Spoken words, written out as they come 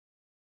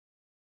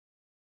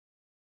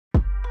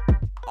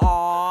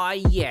Aw,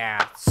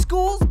 yeah,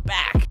 school's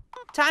back.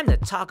 Time to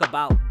talk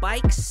about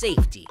bike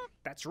safety.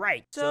 That's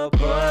right. So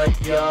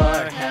put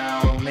your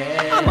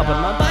helmet I'm up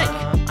on my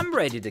bike, I'm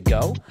ready to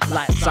go.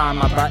 Lights on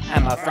my butt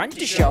and my front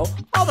to show.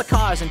 All the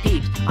cars and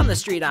peeps, on the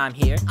street I'm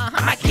here.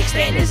 My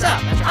kickstand is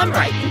up, I'm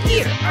right in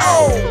gear.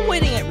 Oh,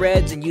 waiting at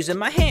reds and using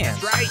my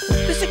hands. That's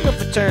right. To signal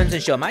for turns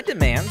and show my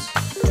demands.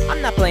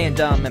 I'm not playing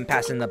dumb and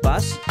passing the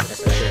bus,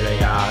 especially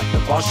at the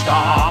bus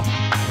stop.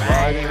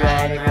 Riding,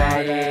 riding,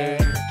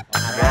 riding.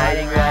 I'm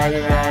riding,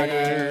 riding,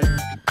 riding.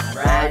 I'm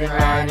riding,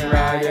 riding,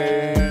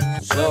 riding.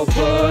 So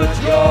put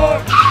your...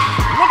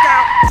 Look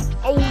out!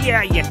 Oh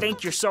yeah, you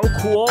think you're so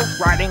cool?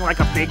 Riding like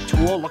a big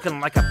tool, looking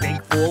like a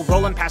big fool,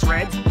 rolling past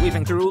reds,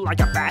 weaving through like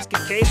a basket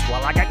case.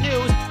 Well, I got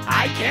news,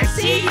 I can't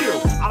see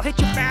you. I'll hit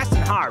you fast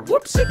and hard,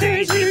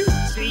 whoopsie-daisy.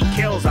 Speed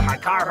kills and my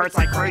car hurts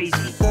like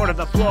crazy. Four to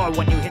the floor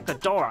when you hit the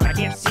door. I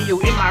can't see you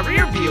in my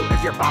rear view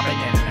if you're bumping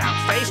in and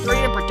out. Stay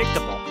straight and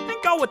predictable.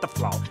 Go with the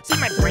flow. See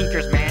my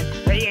blinkers, man,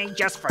 they ain't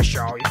just for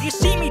show. If you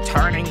see me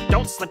turning,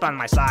 don't slip on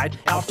my side.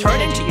 I'll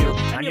turn into you,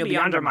 and you'll be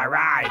under my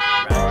ride.